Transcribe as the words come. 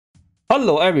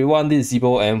Hello everyone, this is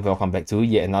Zeeebo and welcome back to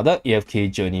yet another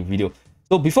AFK journey video.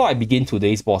 So before I begin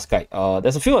today's boss guide,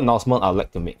 there's a few announcements I'd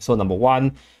like to make. So number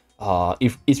one,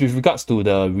 if it's with regards to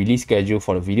the release schedule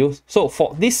for the videos. So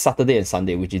for this Saturday and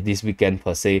Sunday, which is this weekend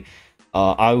per se,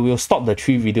 I will stop the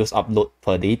 3 videos upload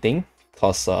per day thing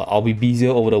because I'll be busier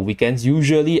over the weekends.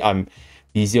 Usually I'm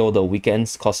busier over the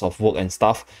weekends because of work and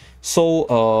stuff.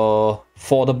 So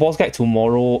for the boss guide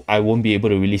tomorrow, I won't be able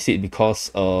to release it because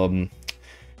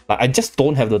I just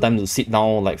don't have the time to sit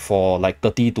down for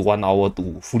 30 to 1 hour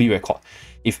to fully record.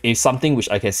 If it's something which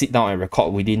I can sit down and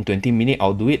record within 20 minutes,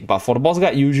 I'll do it. But for the boss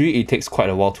guide, usually it takes quite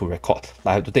a while to record.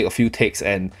 I have to take a few takes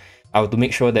and I have to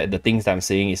make sure that the things that I'm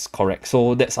saying is correct.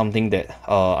 So that's something that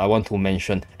I want to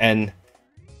mention. And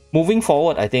moving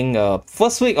forward, I think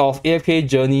first week of AFK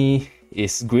journey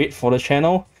is great for the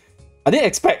channel. I didn't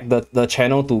expect the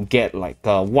channel to get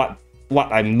what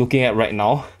I'm looking at right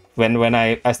now. When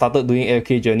I started doing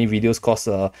AFK journey videos, cause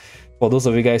for those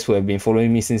of you guys who have been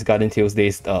following me since Garden Tales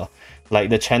days,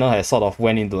 the channel has sort of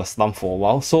went into a slump for a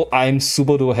while. So I'm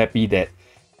super duper happy that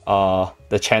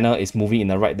the channel is moving in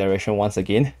the right direction once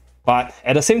again. But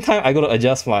at the same time, I gotta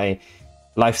adjust my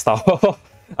lifestyle.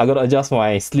 I gotta adjust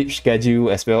my sleep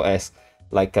schedule as well as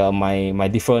my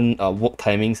different work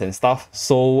timings and stuff.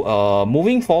 So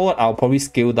moving forward, I'll probably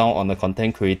scale down on the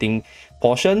content creating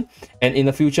portion, and in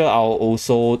the future I'll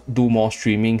also do more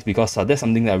streaming because that's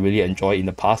something that I really enjoy in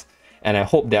the past, and I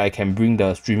hope that I can bring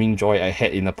the streaming joy I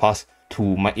had in the past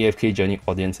to my AFK journey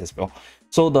audience as well.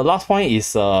 So the last point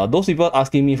is those people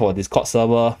asking me for a Discord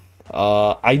server.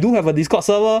 I do have a Discord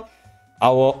server. I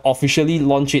will officially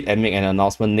launch it and make an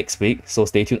announcement next week, so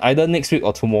stay tuned, either next week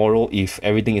or tomorrow if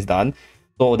everything is done.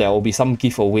 So there will be some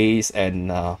giveaways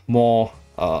and more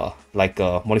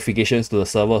modifications to the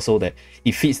server so that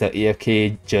it fits the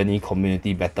AFK journey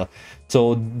community better.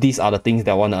 So these are the things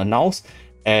that I want to announce.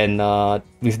 And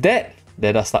with that,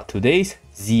 let us start today's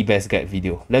Zeee Best Guide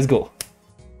video. Let's go.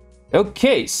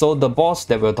 Okay, so the boss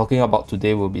that we're talking about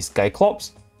today will be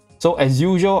Skyclops. So as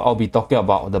usual, I'll be talking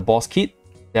about the boss kit.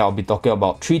 Then I'll be talking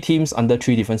about 3 teams under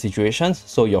 3 different situations.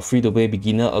 So your free-to-play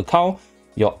beginner account,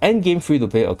 your endgame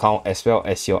free-to-play account, as well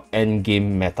as your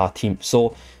endgame meta team.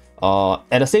 So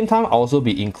at the same time, I'll also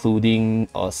be including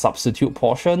a substitute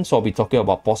portion. So I'll be talking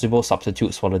about possible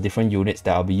substitutes for the different units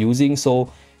that I'll be using,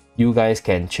 so you guys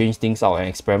can change things out and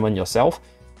experiment yourself.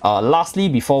 Lastly,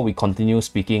 before we continue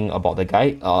speaking about the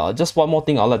guide, just one more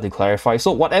thing I'd like to clarify.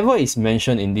 So whatever is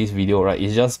mentioned in this video, right,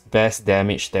 is just best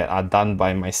damage that are done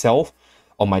by myself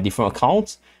on my different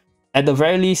accounts. At the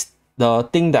very least, the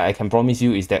thing that I can promise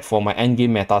you is that for my endgame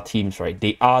meta teams, right,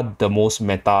 they are the most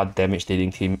meta damage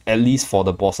dealing team, at least for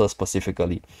the bosses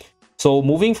specifically. So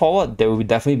moving forward, there will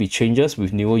definitely be changes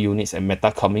with newer units and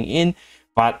meta coming in.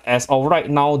 But as of right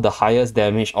now, the highest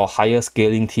damage or higher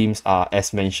scaling teams are,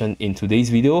 as mentioned in today's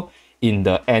video, in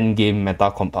the endgame meta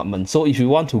compartment. So if you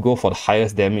want to go for the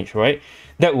highest damage, right,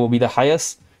 that will be the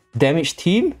highest damage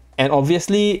team. And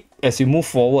obviously, as you move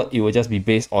forward, it will just be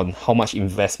based on how much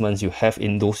investments you have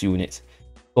in those units.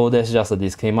 So that's just a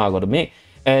disclaimer I got to make.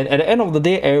 And at the end of the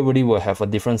day, everybody will have a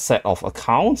different set of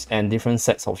accounts and different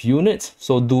sets of units.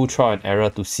 So do try and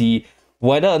error to see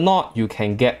whether or not you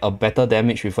can get a better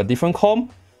damage with a different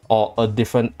comp or a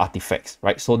different artifacts,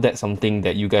 right? So that's something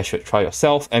that you guys should try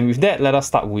yourself. And with that, let us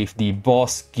start with the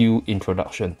boss skill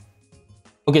introduction.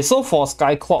 Okay, so for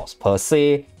Skyclops per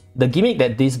se, the gimmick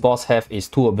that this boss have is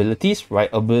 2 abilities, right?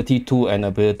 Ability 2 and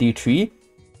ability 3.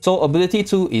 So ability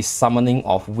 2 is summoning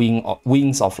of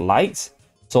wings of lights.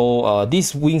 So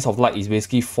these wings of light is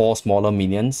basically 4 smaller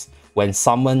minions. When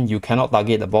summoned, you cannot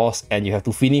target the boss and you have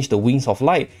to finish the wings of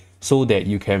light so that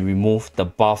you can remove the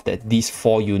buff that these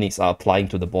 4 units are applying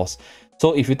to the boss.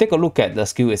 So if you take a look at the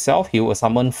skill itself, he will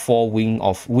summon 4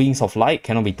 wings of light,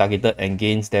 cannot be targeted and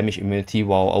gains damage immunity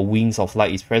while a wings of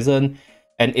light is present.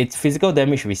 And its physical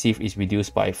damage received is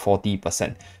reduced by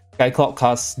 40%. Skyclops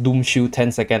casts Doom Shield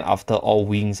 10 seconds after all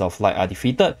wings of light are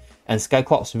defeated, and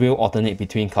Skyclops will alternate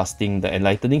between casting the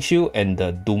Enlightening Shield and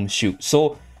the Doom Shield.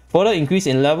 So further increase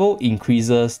in level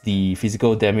increases the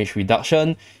physical damage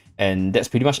reduction, and that's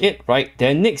pretty much it, right?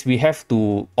 Then next we have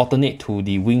to alternate to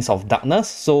the Wings of Darkness.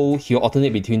 So he'll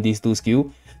alternate between these 2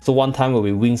 skills. So one time will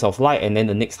be Wings of Light, and then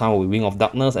the next time will be Wings of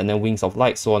Darkness, and then Wings of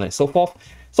Light, so on and so forth.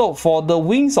 So for the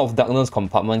Wings of Darkness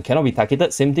compartment, cannot be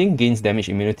targeted, same thing, gains damage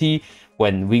immunity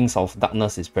when Wings of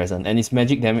Darkness is present, and its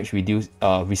magic damage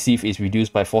received is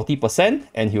reduced by 40%,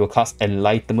 and he will cast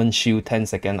Enlightenment Shield 10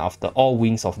 seconds after all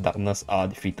Wings of Darkness are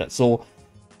defeated. So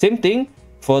same thing,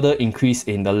 further increase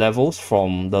in the levels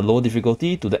from the low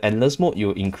difficulty to the endless mode,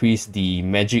 you increase the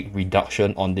magic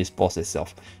reduction on this boss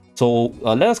itself. So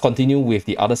let us continue with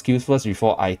the other skills first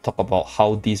before I talk about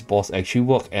how these boss actually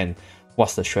work and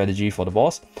what's the strategy for the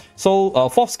boss. So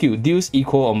fourth skill, deals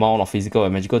equal amount of physical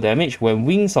and magical damage. When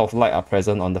Wings of Light are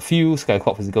present on the field,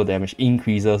 Skyclops physical damage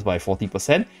increases by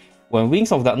 40%. When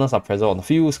Wings of Darkness are present on the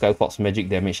field, Skyclops magic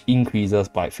damage increases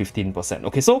by 15%.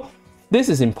 Okay, so this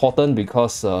is important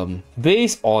because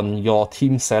based on your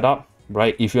team setup,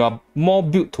 right, if you are more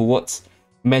built towards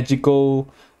magical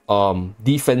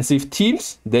defensive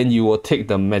teams, then you will take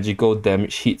the magical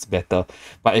damage hits better.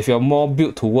 But if you're more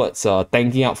built towards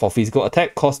tanking out for physical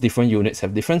attack, cause different units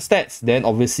have different stats, then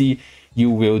obviously you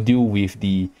will deal with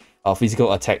the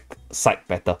physical attack side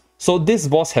better. So this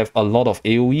boss have a lot of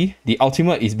AoE. The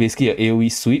ultimate is basically a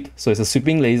AoE sweep. So it's a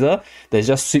sweeping laser that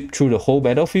just sweep through the whole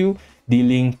battlefield,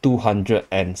 dealing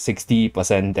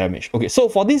 260% damage. Okay, so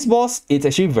for this boss, it's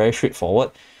actually very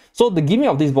straightforward. So the gimmick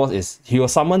of this boss is he will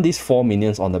summon these 4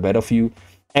 minions on the battlefield,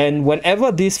 and whenever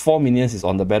these 4 minions is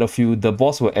on the battlefield, the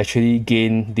boss will actually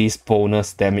gain this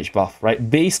bonus damage buff, right?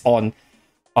 Based on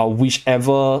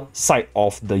whichever side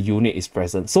of the unit is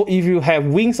present. So if you have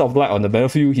Wings of Light on the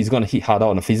battlefield, he's going to hit harder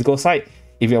on the physical side.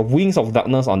 If you have Wings of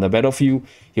Darkness on the battlefield,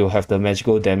 he'll have the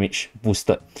magical damage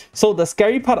boosted. So the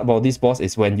scary part about this boss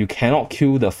is when you cannot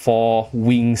kill the 4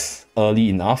 wings early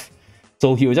enough.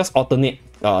 So he will just alternate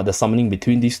the summoning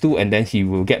between these two, and then he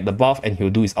will get the buff and he'll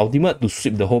do his ultimate to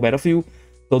sweep the whole battlefield.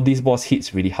 So this boss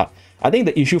hits really hard. I think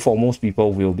the issue for most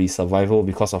people will be survival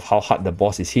because of how hard the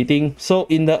boss is hitting. So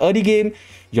in the early game,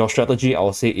 your strategy, I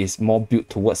would say, is more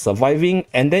built towards surviving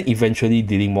and then eventually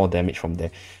dealing more damage from there.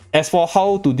 As for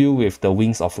how to deal with the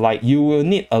Wings of Light, you will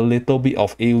need a little bit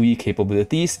of AoE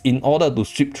capabilities in order to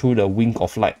sweep through the Wing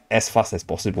of Light as fast as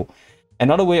possible.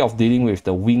 Another way of dealing with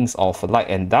the Wings of Light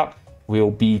and Dark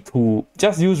will be to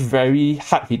just use very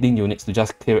hard hitting units to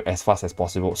just clear it as fast as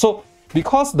possible. So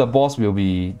because the boss will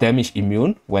be damage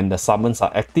immune when the summons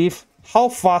are active, how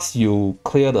fast you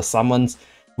clear the summons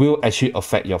will actually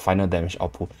affect your final damage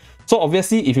output. So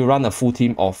obviously, if you run a full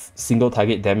team of single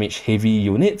target damage heavy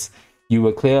units, you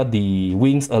will clear the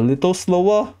wings a little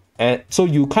slower, and so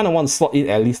you kind of want to slot in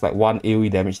at least like 1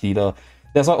 AoE damage dealer.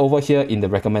 That's why over here in the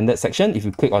recommended section, if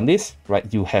you click on this, right,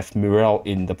 you have Mirel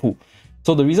in the pool.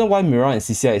 So the reason why Mirel and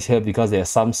Cisia is here because there's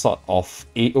some sort of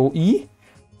AoE,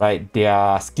 right?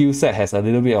 Their skill set has a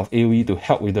little bit of AoE to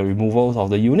help with the removals of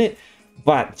the unit,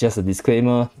 but just a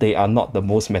disclaimer, they are not the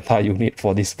most meta unit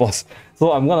for this boss.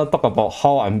 So I'm going to talk about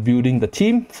how I'm building the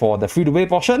team for the free-to-play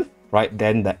portion, right?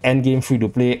 Then the endgame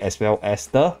free-to-play as well as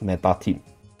the meta team.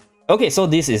 Okay, so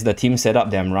this is the team setup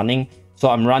that I'm running.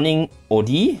 So I'm running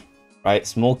OD, right?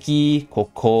 Smokey,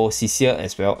 Coco, Cisia,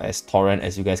 as well as Torrent,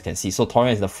 as you guys can see. So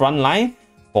Torrent is the front line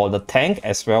for the tank,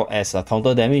 as well as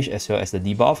counter damage, as well as the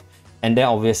debuff. And then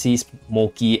obviously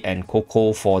Smokey and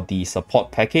Coco for the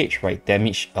support package, right?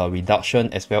 Damage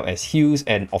reduction, as well as heals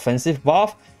and offensive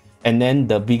buff. And then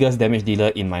the biggest damage dealer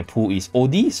in my pool is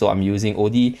OD, so I'm using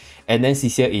OD. And then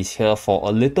Cisia is here for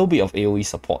a little bit of AoE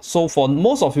support. So for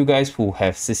most of you guys who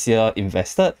have Cisia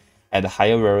invested at a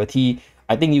higher rarity,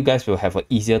 I think you guys will have an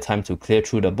easier time to clear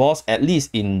through the boss, at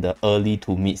least in the early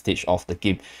to mid stage of the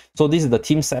game. So this is the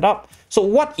team setup. So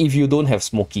what if you don't have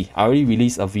Smokey? I already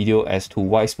released a video as to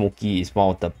why Smokey is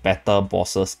one of the better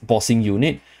bossing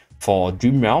unit for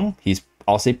Dream Realm. He's,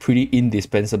 I'll say, pretty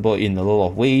indispensable in a lot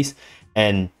of ways.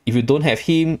 And if you don't have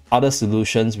him, other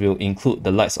solutions will include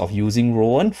the likes of using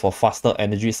Rowan for faster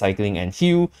energy cycling and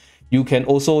heal. You can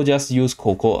also just use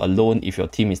Coco alone if your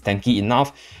team is tanky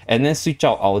enough, and then switch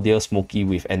out our dear Smokey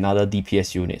with another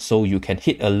DPS unit, so you can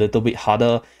hit a little bit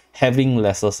harder, having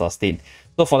lesser sustain.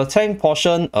 So for the tank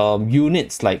portion,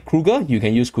 units like Kruger, you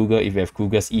can use Kruger if you have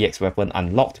Kruger's EX weapon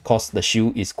unlocked, because the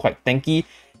shield is quite tanky.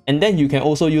 And then you can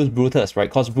also use Brutus, right,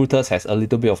 because Brutus has a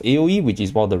little bit of AoE, which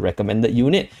is one of the recommended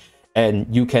unit, and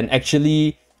you can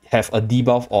actually have a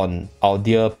debuff on our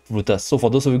dear Brutus. So for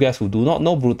those of you guys who do not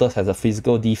know, Brutus has a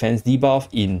physical defense debuff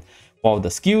in one of the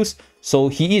skills. So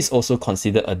he is also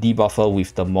considered a debuffer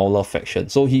with the Mauler faction.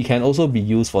 So he can also be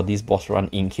used for this boss run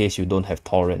in case you don't have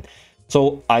Torrent.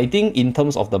 So I think in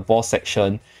terms of the boss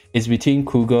section, it's between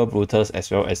Kruger, Brutus, as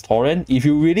well as Torrent. If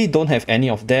you really don't have any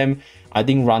of them, I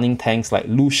think running tanks like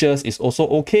Lucius is also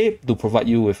okay to provide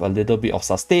you with a little bit of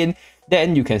sustain.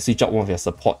 Then you can switch out one of your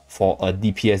support for a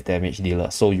DPS damage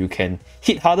dealer, so you can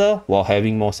hit harder while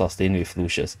having more sustain with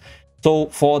Lucius. So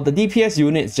for the DPS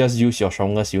units, just use your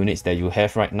strongest units that you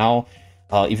have right now.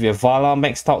 If you have Vala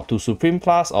maxed out to Supreme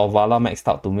Plus or Vala maxed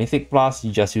out to Mythic Plus,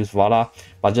 you just use Vala.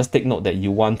 But just take note that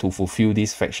you want to fulfill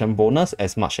this faction bonus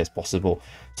as much as possible.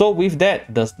 So with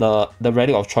that, the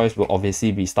relic of choice will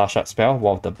obviously be Starshard Spell,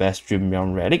 one of the best Dream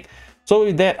Realm relic. So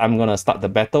with that, I'm gonna start the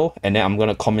battle, and then I'm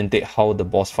gonna commentate how the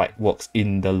boss fight works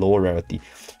in the lower rarity.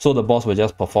 So the boss will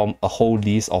just perform a whole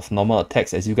list of normal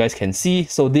attacks, as you guys can see.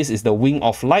 So this is the Wing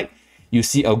of Light. You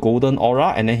see a golden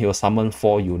aura, and then he will summon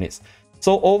 4 units.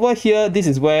 So over here, this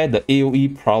is where the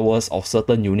AoE prowess of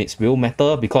certain units will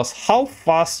matter, because how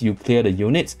fast you clear the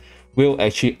units will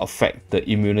actually affect the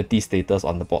immunity status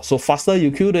on the boss. So faster you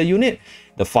kill the unit,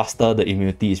 the faster the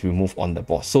immunity is removed on the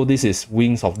boss. So this is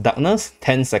Wings of Darkness,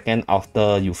 10 seconds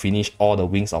after you finish all the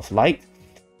Wings of Light.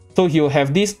 So he'll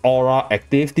have this aura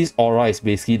active. This aura is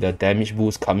basically the damage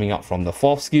boost coming out from the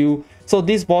 4th skill. So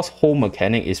this boss whole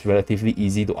mechanic is relatively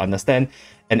easy to understand.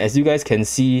 And as you guys can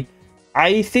see,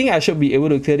 I think I should be able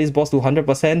to clear this boss to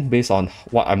 100% based on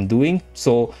what I'm doing.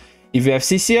 So if you have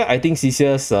Cecile, I think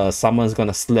Cecile's summon is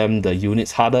gonna slam the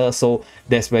units harder, so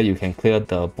that's where you can clear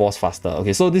the boss faster.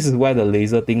 Okay, so this is where the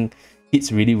laser thing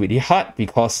hits really hard,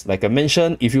 because like I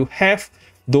mentioned, if you have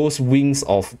those Wings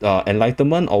of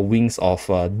Enlightenment or Wings of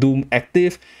Doom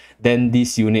active, then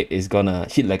this unit is gonna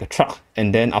hit like a truck,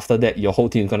 and then after that your whole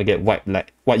team is gonna get wiped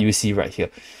like what you see right here.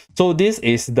 So this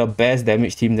is the best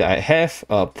damage team that I have.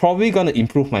 Probably gonna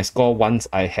improve my score once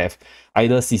I have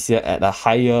either Cecile at a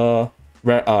higher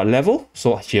level,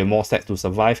 so she has more stats to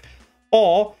survive,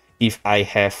 or if I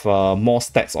have more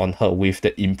stats on her with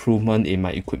the improvement in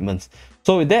my equipment.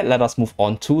 So with that, let us move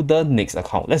on to the next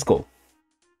account. Let's go.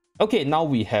 Okay, now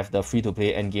we have the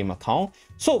free-to-play endgame account.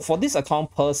 So for this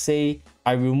account per se,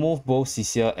 I remove both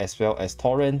Cecile as well as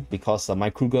Torrent, because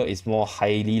my Kruger is more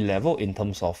highly leveled in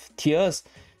terms of tiers,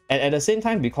 and at the same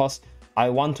time because I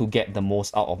want to get the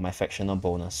most out of my factional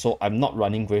bonus. So I'm not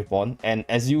running Graveborn, and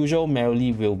as usual,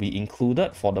 Merrily will be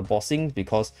included for the bossing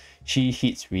because she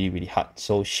hits really hard.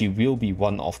 So she will be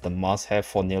one of the must-have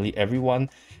for nearly everyone.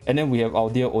 And then we have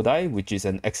our dear Odai, which is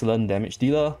an excellent damage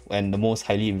dealer and the most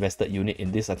highly invested unit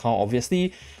in this account,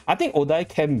 obviously. I think Odai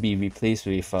can be replaced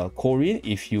with Corinne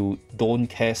if you don't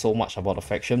care so much about the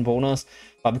faction bonus.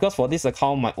 But because for this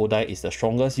account, my Odai is the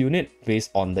strongest unit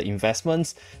based on the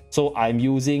investments, so I'm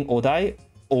using Odai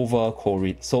over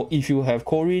Corinne. So if you have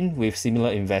Corinne with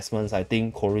similar investments, I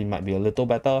think Corinne might be a little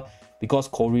better, because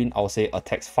Corinne, I'll say,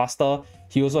 attacks faster.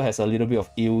 He also has a little bit of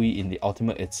AoE in the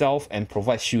ultimate itself and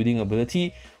provides shielding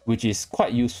ability, which is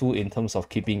quite useful in terms of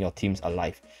keeping your teams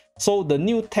alive. So the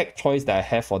new tech choice that I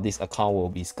have for this account will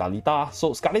be Scarlita.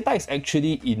 So Scarlita is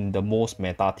actually in the most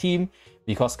meta team,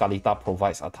 because Scarlita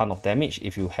provides a ton of damage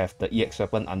if you have the EX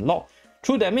weapon unlocked.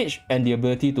 True damage and the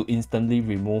ability to instantly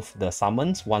remove the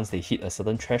summons once they hit a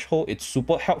certain threshold. It's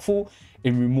super helpful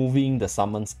in removing the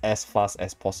summons as fast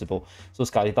as possible. So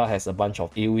Scarlita has a bunch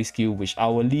of AoE skill, which I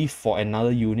will leave for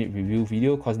another unit review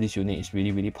video, because this unit is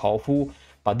really powerful.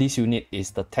 But this unit is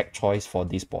the tech choice for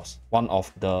this boss, one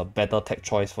of the better tech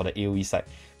choice for the AoE side,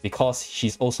 because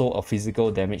she's also a physical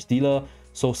damage dealer,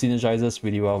 so synergizes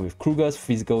really well with Kruger's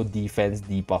physical defense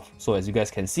debuff. So as you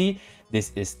guys can see,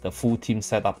 this is the full team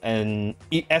setup. And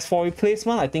as for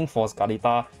replacement, I think for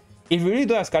Scarlita, if you really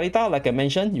don't have Scarlita, like I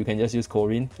mentioned, you can just use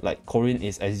Corinne. Like Corinne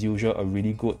is as usual a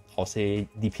really good, I'll say,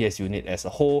 DPS unit as a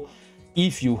whole,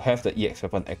 if you have the EX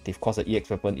weapon active, because the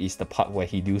EX weapon is the part where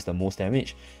he deals the most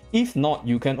damage. If not,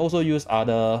 you can also use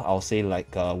other, I'll say,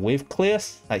 like wave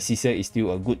clears. Like Cecile is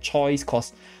still a good choice,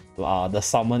 because the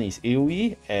summon is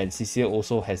AoE, and Cecile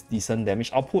also has decent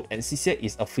damage output, and Cecile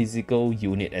is a physical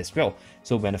unit as well,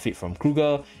 so benefit from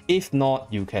Kruger. If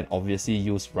not, you can obviously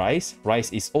use Rice.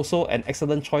 Rice is also an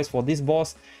excellent choice for this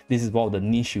boss. This is one of the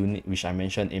niche unit which I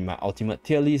mentioned in my ultimate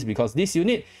tier list, because this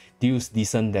unit deals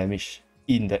decent damage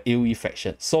in the AoE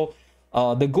faction. So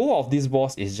the goal of this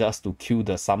boss is just to kill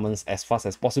the summons as fast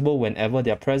as possible whenever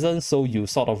they're present, so you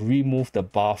sort of remove the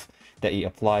buff that it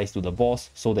applies to the boss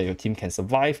so that your team can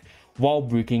survive while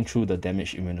breaking through the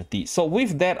damage immunity. So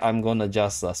with that, I'm gonna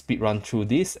just speed run through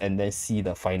this and then see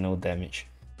the final damage.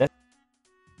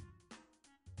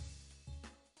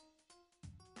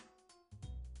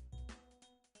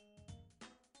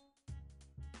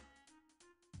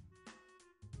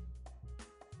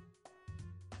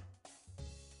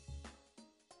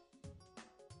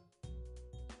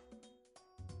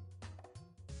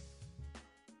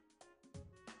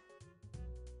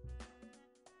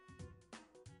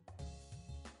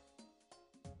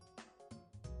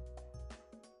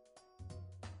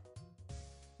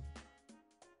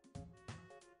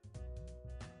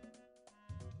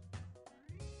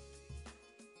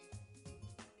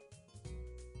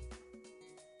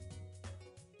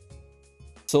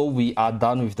 So we are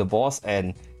done with the boss,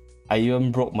 and I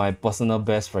even broke my personal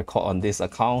best record on this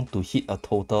account to hit a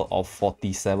total of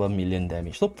 47 million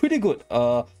damage. So pretty good.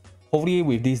 hopefully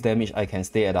with this damage I can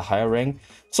stay at a higher rank.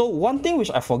 So one thing which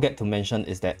I forget to mention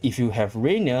is that if you have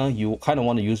Rainier, you kind of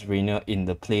want to use Rainier in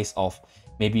the place of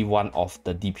maybe one of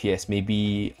the DPS,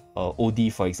 maybe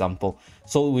OD for example.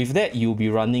 So with that, you'll be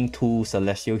running 2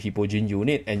 Celestial Hippogene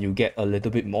unit and you get a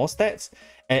little bit more stats.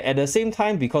 And at the same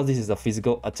time, because this is a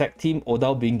physical attack team,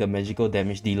 Odal being the magical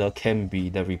damage dealer can be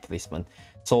the replacement.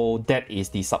 So that is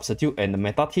the substitute and the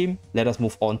meta team. Let us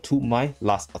move on to my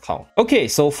last account. Okay,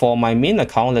 so for my main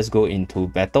account, let's go into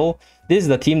battle. This is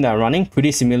the team that I'm running,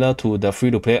 pretty similar to the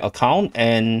free-to-play account.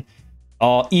 And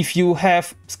if you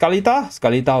have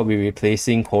Skalita will be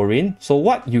replacing Corin. So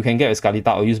what you can get with Skalita,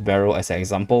 I'll use Barrel as an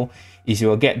example, is you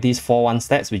will get these 4-1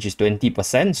 stats, which is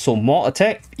 20%. So more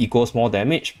attack equals more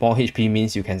damage. More HP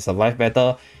means you can survive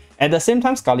better. At the same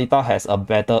time, Skalita has a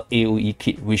better AoE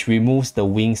kit, which removes the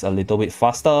wings a little bit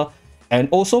faster and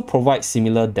also provides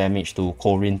similar damage to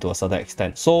Corin to a certain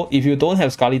extent. So if you don't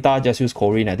have Skalita, just use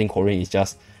Corin. I think Corin is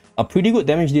just a pretty good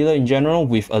damage dealer in general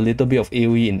with a little bit of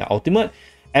AoE in the ultimate.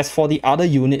 As for the other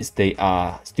units, they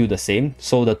are still the same.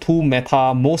 So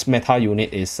the most meta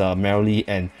unit is Merrily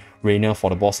and Rainier for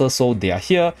the bosses, so they are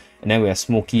here. And then we have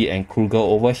Smokey and Kruger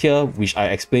over here, which I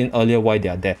explained earlier why they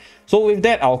are there. So with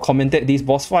that, I'll commentate this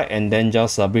boss fight and then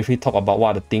just briefly talk about what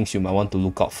are the things you might want to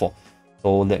look out for.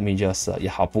 So let me just,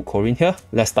 I'll put Corin here.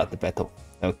 Let's start the battle.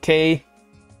 Okay.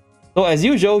 So as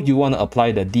usual, you want to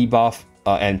apply the debuff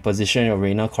and position your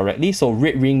Rainier correctly. So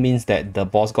red ring means that the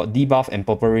boss got debuff and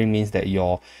purple ring means that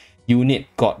your unit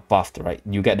got buffed, right?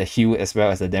 You get the heal as well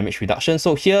as the damage reduction.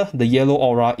 So here, the yellow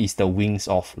aura is the wings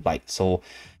of light. So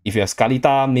if you have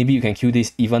Skalita, maybe you can kill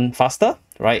this even faster,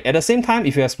 right? At the same time,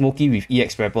 if you have Smokey with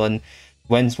EX weapon,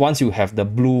 once you have the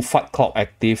blue Fight Cloud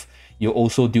active, you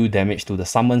also do damage to the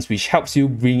summons, which helps you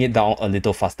bring it down a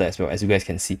little faster as well, as you guys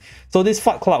can see. So this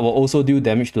Fight Cloud will also do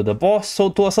damage to the boss. So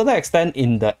to a certain extent,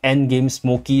 in the end game,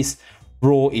 Smokey's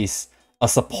role is a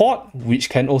support,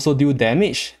 which can also do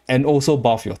damage and also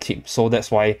buff your team. So that's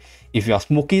why if you are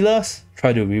Smokey-less,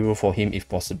 try to reroll for him if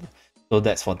possible. So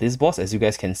that's for this boss. As you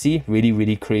guys can see,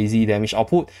 really crazy damage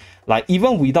output. Like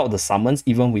even without the summons,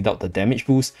 even without the damage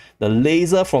boost, the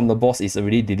laser from the boss is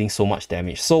already dealing so much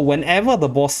damage. So whenever the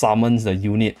boss summons the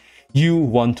unit, you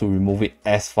want to remove it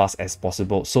as fast as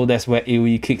possible. So that's where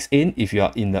AoE kicks in if you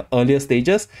are in the earlier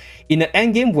stages. In the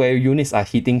end game where units are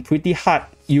hitting pretty hard,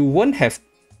 you won't have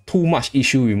too much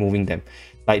issue removing them.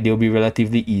 Like they'll be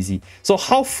relatively easy. So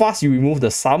how fast you remove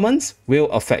the summons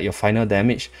will affect your final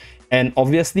damage. And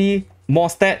obviously, more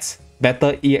stats,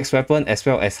 better EX weapon, as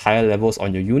well as higher levels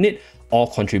on your unit all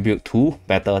contribute to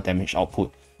better damage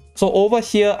output. So over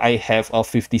here, I have a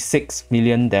 56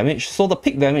 million damage. So the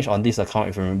peak damage on this account,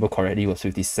 if I remember correctly, was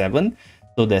 57.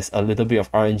 So there's a little bit of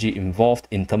RNG involved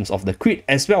in terms of the crit,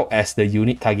 as well as the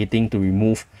unit targeting to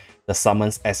remove the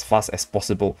summons as fast as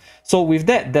possible. So with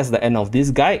that, that's the end of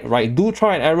this guide, right? Do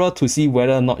try and error to see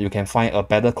whether or not you can find a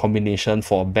better combination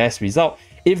for a best result.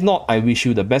 If not, I wish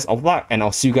you the best of luck and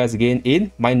I'll see you guys again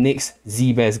in my next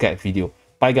Zeee Best Guide video.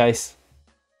 Bye guys.